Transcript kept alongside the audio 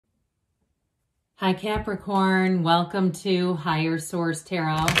Hi Capricorn, welcome to Higher Source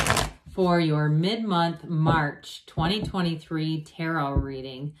Tarot for your mid-month March 2023 tarot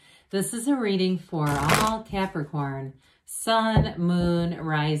reading. This is a reading for all Capricorn, Sun, Moon,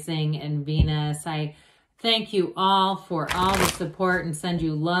 Rising, and Venus. I thank you all for all the support and send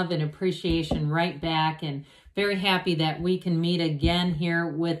you love and appreciation right back, and very happy that we can meet again here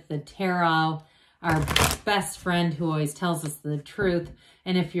with the tarot, our best friend who always tells us the truth.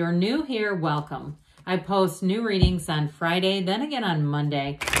 And if you're new here, welcome. I post new readings on Friday, then again on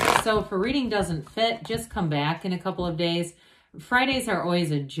Monday. So if a reading doesn't fit, just come back in a couple of days. Fridays are always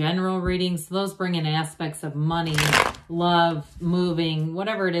a general reading, so those bring in aspects of money, love, moving,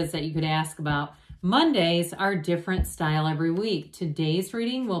 whatever it is that you could ask about. Mondays are different style every week. Today's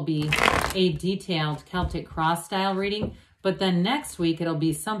reading will be a detailed Celtic cross style reading, but then next week it'll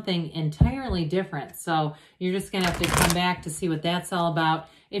be something entirely different. So you're just going to have to come back to see what that's all about.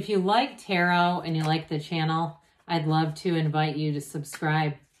 If you like tarot and you like the channel, I'd love to invite you to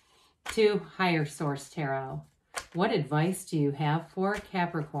subscribe to Higher Source Tarot. What advice do you have for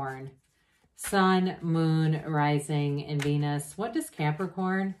Capricorn? Sun, Moon, Rising, and Venus. What does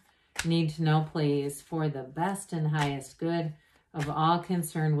Capricorn need to know, please, for the best and highest good of all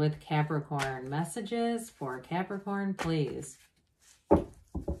concerned with Capricorn? Messages for Capricorn, please.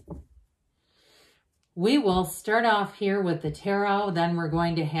 We will start off here with the tarot. Then we're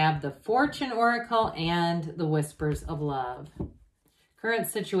going to have the Fortune Oracle and the Whispers of Love. Current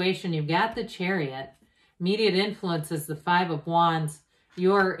situation, you've got the Chariot. Immediate influence is the Five of Wands. In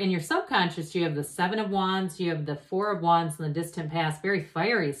your subconscious, you have the Seven of Wands. You have the Four of Wands in the distant past. Very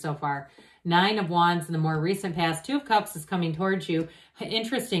fiery so far. Nine of Wands in the more recent past. Two of Cups is coming towards you.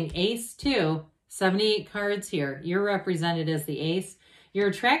 Interesting. Ace, too. 78 cards here. You're represented as the Ace. You're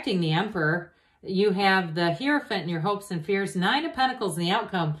attracting the Emperor. You have the Hierophant in your hopes and fears. Nine of Pentacles in the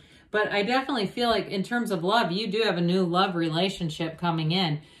outcome. But I definitely feel like in terms of love, you do have a new love relationship coming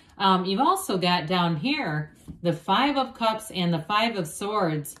in. You've also got down here the Five of Cups and the Five of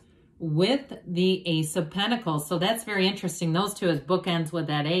Swords with the Ace of Pentacles. So that's very interesting. Those two as bookends with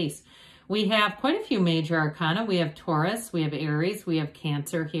that Ace. We have quite a few major arcana. We have Taurus, we have Aries, we have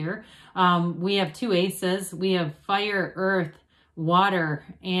Cancer here. We have two aces. We have fire, earth, water,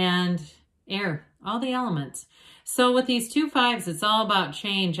 and air, all the elements. So with these two fives, it's all about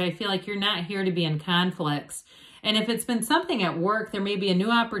change. I feel like you're not here to be in conflicts. And if it's been something at work, there may be a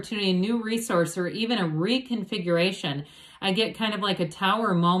new opportunity, a new resource, or even a reconfiguration. I get kind of like a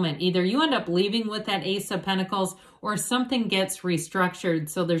tower moment. Either you end up leaving with that Ace of Pentacles or something gets restructured.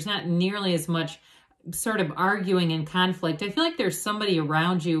 So there's not nearly as much sort of arguing and conflict. I feel like there's somebody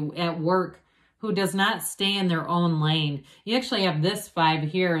around you at work who does not stay in their own lane. You actually have this five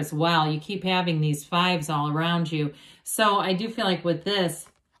here as well. You keep having these fives all around you. So I do feel like with this,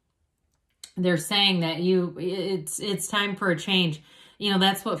 they're saying that it's time for a change. You know,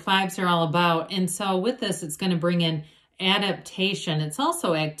 that's what fives are all about. And so with this, it's going to bring in adaptation. It's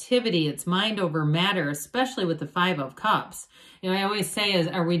also activity. It's mind over matter, especially with the Five of Cups. You know, I always say,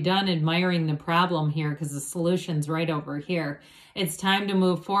 are we done admiring the problem here? Because the solution's right over here. It's time to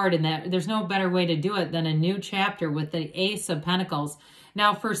move forward, and that there's no better way to do it than a new chapter with the Ace of Pentacles.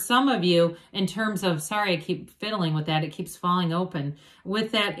 Now, for some of you, in terms of, sorry, I keep fiddling with that. It keeps falling open.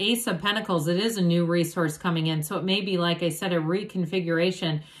 With that Ace of Pentacles, it is a new resource coming in. So it may be, like I said, a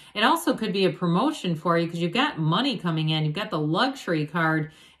reconfiguration. It also could be a promotion for you because you've got money coming in. You've got the luxury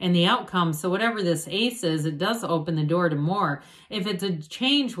card and the outcome. So whatever this Ace is, it does open the door to more. If it's a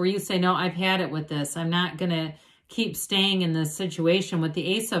change where you say, no, I've had it with this. I'm not going to keep staying in this situation. With the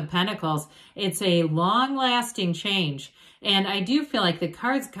Ace of Pentacles, it's a long-lasting change. And I do feel like the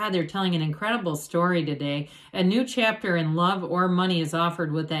cards, God, they're telling an incredible story today. A new chapter in love or money is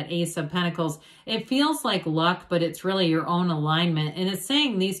offered with that Ace of Pentacles. It feels like luck, but it's really your own alignment. And it's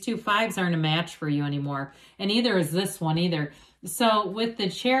saying these two fives aren't a match for you anymore. And neither is this one either. So with the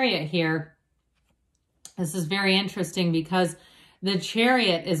Chariot here, this is very interesting because the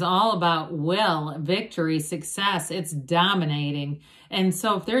Chariot is all about will, victory, success. It's dominating. And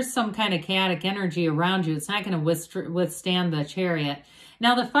so if there's some kind of chaotic energy around you, it's not going to withstand the Chariot.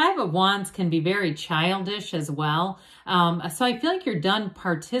 Now, the Five of Wands can be very childish as well. So I feel like you're done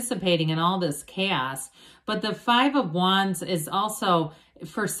participating in all this chaos. But the Five of Wands is also,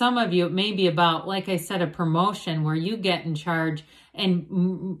 for some of you, it may be about, like I said, a promotion where you get in charge and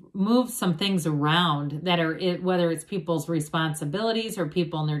move some things around that are, whether it's people's responsibilities or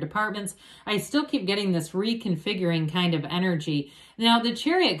people in their departments. I still keep getting this reconfiguring kind of energy. Now, the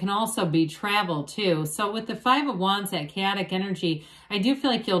Chariot can also be travel too. So with the Five of Wands, that chaotic energy, I do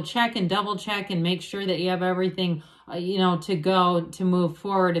feel like you'll check and double check and make sure that you have everything you know, to move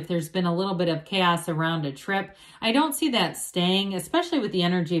forward if there's been a little bit of chaos around a trip. I don't see that staying, especially with the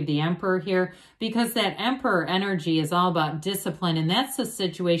energy of the Emperor here, because that Emperor energy is all about discipline, and that's the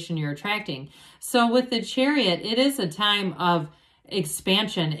situation you're attracting. So with the Chariot, it is a time of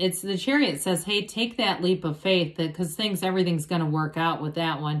expansion. It's the Chariot says, hey, take that leap of faith, because everything's going to work out with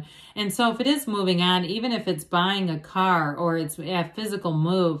that one. And so if it is moving on, even if it's buying a car or it's a physical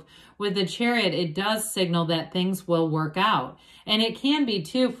move, with the Chariot, it does signal that things will work out. And it can be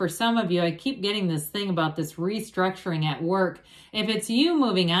too, for some of you, I keep getting this thing about this restructuring at work. If it's you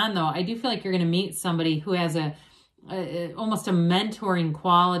moving on though, I do feel like you're going to meet somebody who has almost a mentoring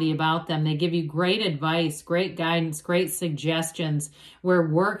quality about them. They give you great advice, great guidance, great suggestions where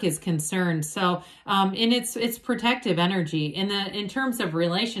work is concerned. So, and it's protective energy. In terms of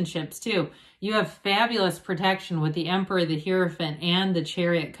relationships too, you have fabulous protection with the Emperor, the Hierophant, and the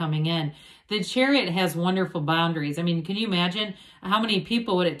Chariot coming in. The Chariot has wonderful boundaries. I mean, can you imagine how many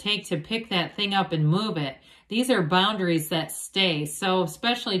people would it take to pick that thing up and move it? These are boundaries that stay. So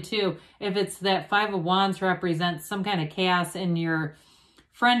especially too, if it's that Five of Wands represents some kind of chaos in your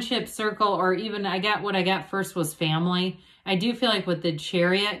friendship circle, or even what I got first was family. I do feel like with the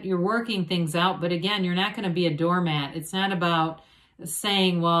Chariot, you're working things out, but again, you're not going to be a doormat. It's not about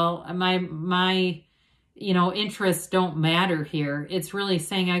saying, well, my you know, interests don't matter here. It's really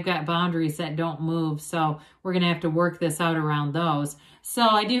saying I've got boundaries that don't move, so we're going to have to work this out around those. So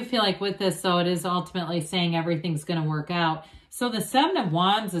I do feel like with this, though, it is ultimately saying everything's going to work out. So the Seven of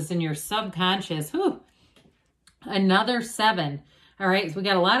Wands is in your subconscious. Whew, another 7. All right, so we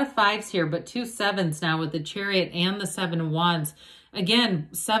got a lot of 5s here, but 2 7s now with the Chariot and the 7 of Wands. Again,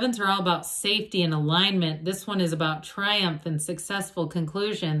 7s are all about safety and alignment. This one is about triumph and successful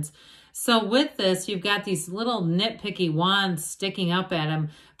conclusions. So with this, you've got these little nitpicky wands sticking up at him,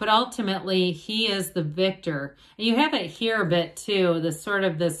 but ultimately he is the victor. And you have it here a bit too,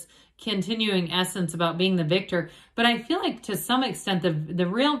 this continuing essence about being the victor. But I feel like to some extent, the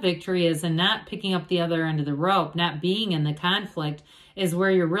real victory is in not picking up the other end of the rope, not being in the conflict is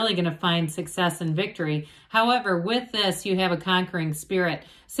where you're really going to find success and victory. However, with this, you have a conquering spirit.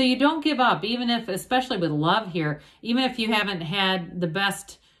 So you don't give up, even if, especially with love here, even if you haven't had the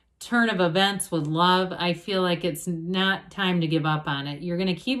best turn of events with love, I feel like it's not time to give up on it. You're going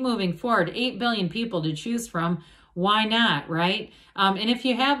to keep moving forward. 8 billion people to choose from. Why not, right? And if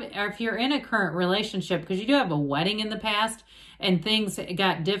you're in a current relationship, because you do have a wedding in the past and things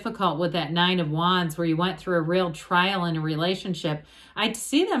got difficult with that 9 of Wands where you went through a real trial in a relationship, I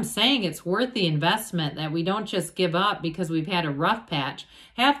see them saying it's worth the investment, that we don't just give up because we've had a rough patch.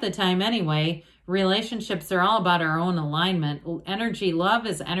 Half the time anyway, relationships are all about our own alignment. Energy, love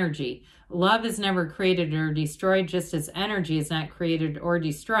is energy. Love is never created or destroyed, just as energy is not created or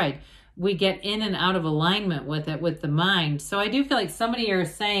destroyed. We get in and out of alignment with it, with the mind. So I do feel like somebody here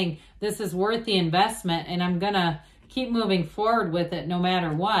is saying this is worth the investment and I'm going to keep moving forward with it no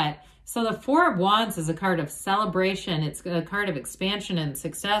matter what. So the 4 of Wands is a card of celebration. It's a card of expansion and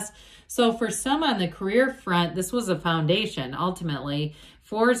success. So for some on the career front, this was a foundation ultimately.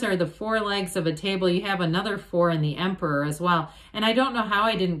 4s are the 4 legs of a table. You have another 4 in the Emperor as well. And I don't know how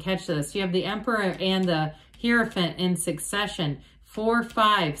I didn't catch this. You have the Emperor and the Hierophant in succession. 4,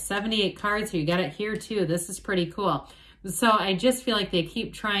 5, 78 cards here. You got it here too. This is pretty cool. So I just feel like they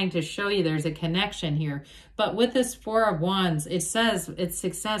keep trying to show you there's a connection here. But with this 4 of Wands, it says it's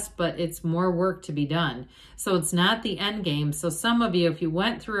success, but it's more work to be done. So it's not the end game. So some of you, if you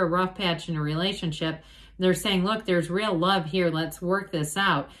went through a rough patch in a relationship, they're saying, look, there's real love here. Let's work this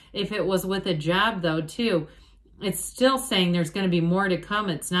out. If it was with a job though too, it's still saying there's going to be more to come.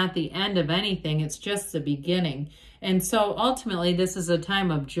 It's not the end of anything. It's just the beginning. And so ultimately, this is a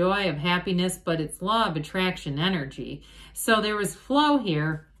time of joy, of happiness, but it's law of attraction energy. So there was flow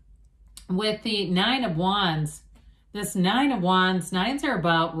here with the 9 of Wands. This 9 of Wands, 9s are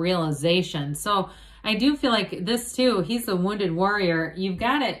about realization. So I do feel like this too, he's a wounded warrior. You've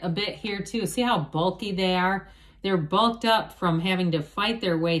got it a bit here too. See how bulky they are? They're bulked up from having to fight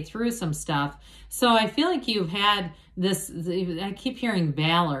their way through some stuff. So I feel like you've had this, I keep hearing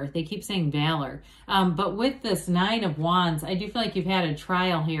valor. They keep saying valor. But with this 9 of Wands, I do feel like you've had a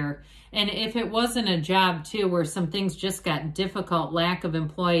trial here. And if it wasn't a job too, where some things just got difficult, lack of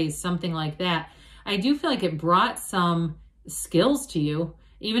employees, something like that, I do feel like it brought some skills to you.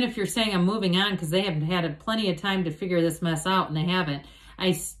 Even if you're saying I'm moving on because they haven't had plenty of time to figure this mess out and they haven't.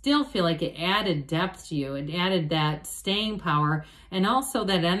 I still feel like it added depth to you. It added that staying power and also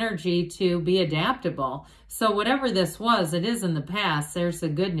that energy to be adaptable. So whatever this was, it is in the past. There's the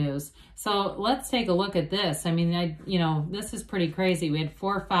good news. So let's take a look at this. I mean, this is pretty crazy. We had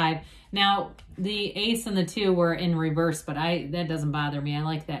 4, 5. Now, the ace and the 2 were in reverse, but that doesn't bother me. I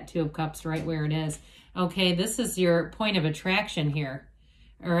like that 2 of Cups right where it is. Okay, this is your point of attraction here.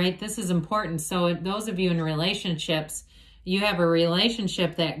 All right, this is important. So those of you in relationships, you have a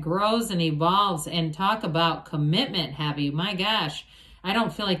relationship that grows and evolves, and talk about commitment heavy. My gosh, I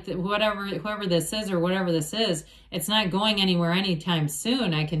don't feel like whoever this is or whatever this is, it's not going anywhere anytime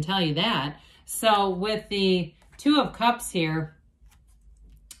soon. I can tell you that. So with the 2 of Cups here,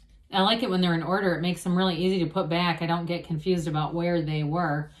 I like it when they're in order. It makes them really easy to put back. I don't get confused about where they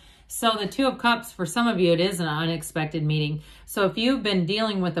were. So the 2 of Cups, for some of you, it is an unexpected meeting. So if you've been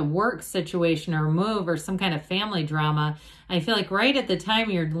dealing with a work situation or move or some kind of family drama, I feel like right at the time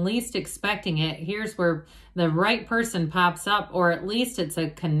you're least expecting it, here's where the right person pops up, or at least it's a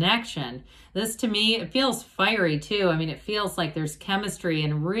connection. This, to me, it feels fiery too. I mean, it feels like there's chemistry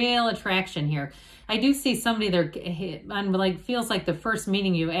and real attraction here. I do see somebody there, feels like the first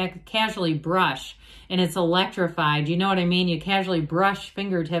meeting you casually brush and it's electrified. You know what I mean? You casually brush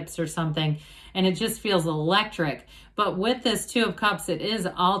fingertips or something and it just feels electric. But with this 2 of Cups, it is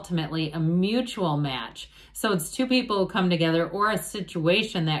ultimately a mutual match. So it's 2 people who come together, or a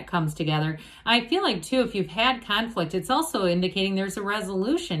situation that comes together. I feel like too, if you've had conflict, it's also indicating there's a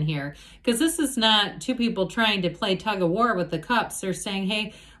resolution here, because this is not 2 people trying to play tug of war with the Cups. They're saying,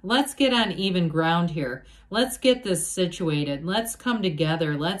 hey, let's get on even ground here. Let's get this situated. Let's come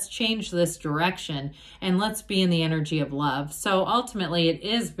together. Let's change this direction, and let's be in the energy of love. So ultimately, it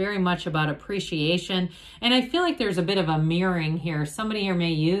is very much about appreciation. And I feel like there's a bit of a mirroring here. Somebody here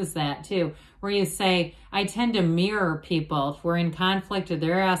may use that too, where you say, I tend to mirror people. If we're in conflict or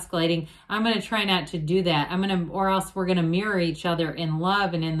they're escalating, I'm going to try not to do that. Or else we're going to mirror each other in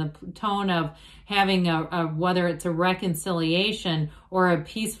love and in the tone of having whether it's a reconciliation or a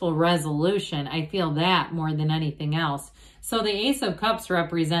peaceful resolution. I feel that more than anything else. So the Ace of Cups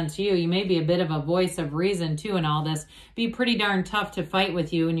represents you. You may be a bit of a voice of reason too in all this. Be pretty darn tough to fight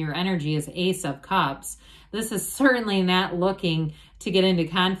with you, and your energy is Ace of Cups. This is certainly not looking to get into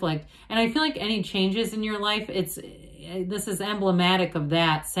conflict. And I feel like any changes in your life, this is emblematic of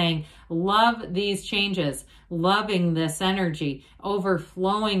that, saying, love these changes, loving this energy,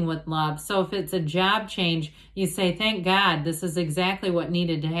 overflowing with love. So if it's a job change, you say, thank God, this is exactly what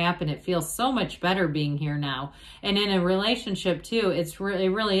needed to happen. It feels so much better being here now. And in a relationship too, it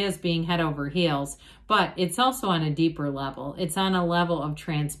really is being head over heels. But it's also on a deeper level. It's on a level of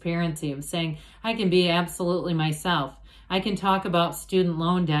transparency, of saying, I can be absolutely myself. I can talk about student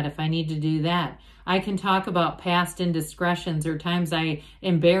loan debt if I need to do that. I can talk about past indiscretions or times I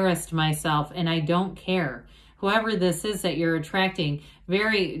embarrassed myself, and I don't care. Whoever this is that you're attracting,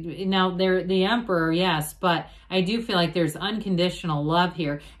 now they're the Emperor, yes, but I do feel like there's unconditional love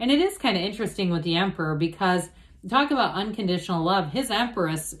here. And it is kind of interesting with the Emperor, because talk about unconditional love. His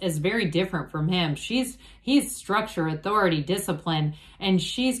Empress is very different from him. He's structure, authority, discipline, and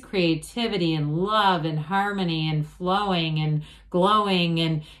she's creativity and love and harmony and flowing and glowing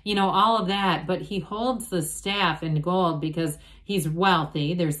and, all of that. But he holds the staff in gold because he's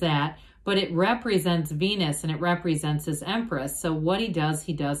wealthy. There's that. But it represents Venus and it represents his Empress. So what he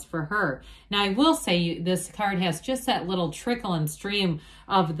does for her. Now, I will say this card has just that little trickle and stream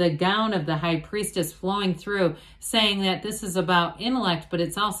of the gown of the High Priestess flowing through, saying that this is about intellect, but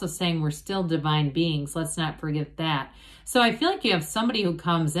it's also saying we're still divine beings. Let's not forget that. So I feel like you have somebody who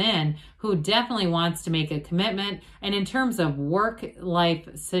comes in who definitely wants to make a commitment. And in terms of work-life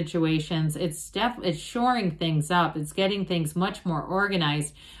situations, it's shoring things up. It's getting things much more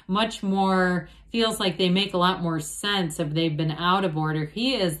organized, much more, feels like they make a lot more sense if they've been out of order.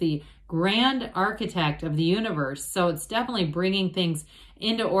 He is the grand architect of the universe. So it's definitely bringing things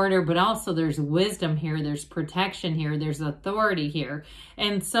into order, but also there's wisdom here. There's protection here. There's authority here.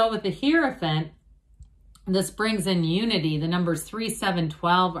 And so with the Hierophant, this brings in unity. The numbers 3, 7,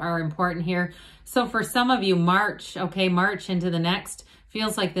 12 are important here. So for some of you, March into the next,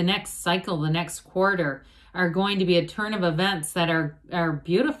 feels like the next cycle, the next quarter, are going to be a turn of events that are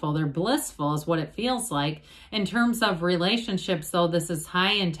beautiful. They're blissful is what it feels like. In terms of relationships, though, this is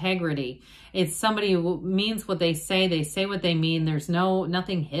high integrity. It's somebody who means what they say what they mean. There's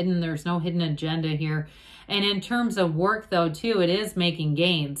nothing hidden. There's no hidden agenda here. And in terms of work, though, too, it is making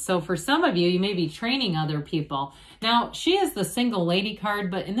gains. So for some of you, you may be training other people. Now, she is the single lady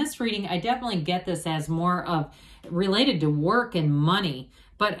card, but in this reading, I definitely get this as more of related to work and money.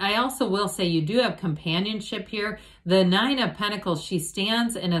 But I also will say you do have companionship here. The Nine of Pentacles, she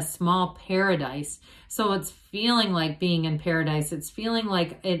stands in a small paradise. So it's feeling like being in paradise. It's feeling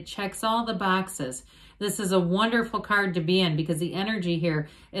like it checks all the boxes. This is a wonderful card to be in because the energy here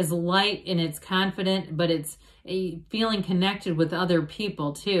is light and it's confident, but it's feeling connected with other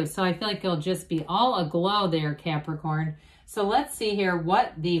people too. So I feel like you'll just be all aglow there, Capricorn. So let's see here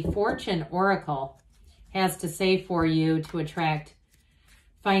what the Fortune Oracle has to say for you to attract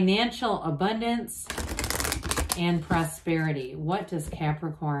financial abundance and prosperity. What does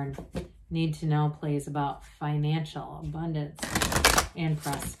Capricorn need to know, please, about financial abundance and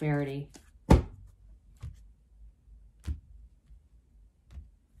prosperity?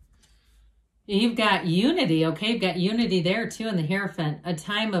 You've got unity, okay? You've got unity there too in the Hierophant. A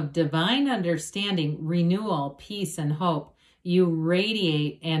time of divine understanding, renewal, peace, and hope. You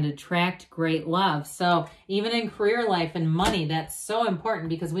radiate and attract great love. So even in career life and money, that's so important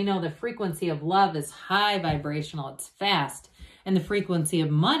because we know the frequency of love is high vibrational. It's fast. And the frequency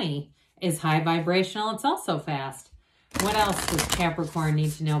of money is high vibrational. It's also fast. What else does Capricorn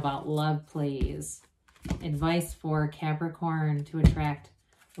need to know about love, please? Advice for Capricorn to attract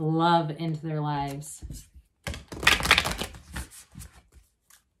love into their lives.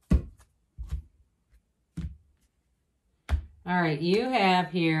 All right, you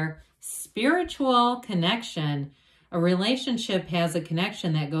have here spiritual connection. A relationship has a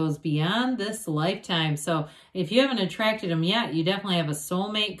connection that goes beyond this lifetime. So if you haven't attracted them yet, you definitely have a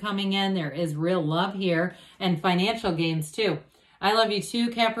soulmate coming in. There is real love here and financial gains too. I love you too,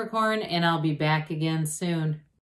 Capricorn, and I'll be back again soon.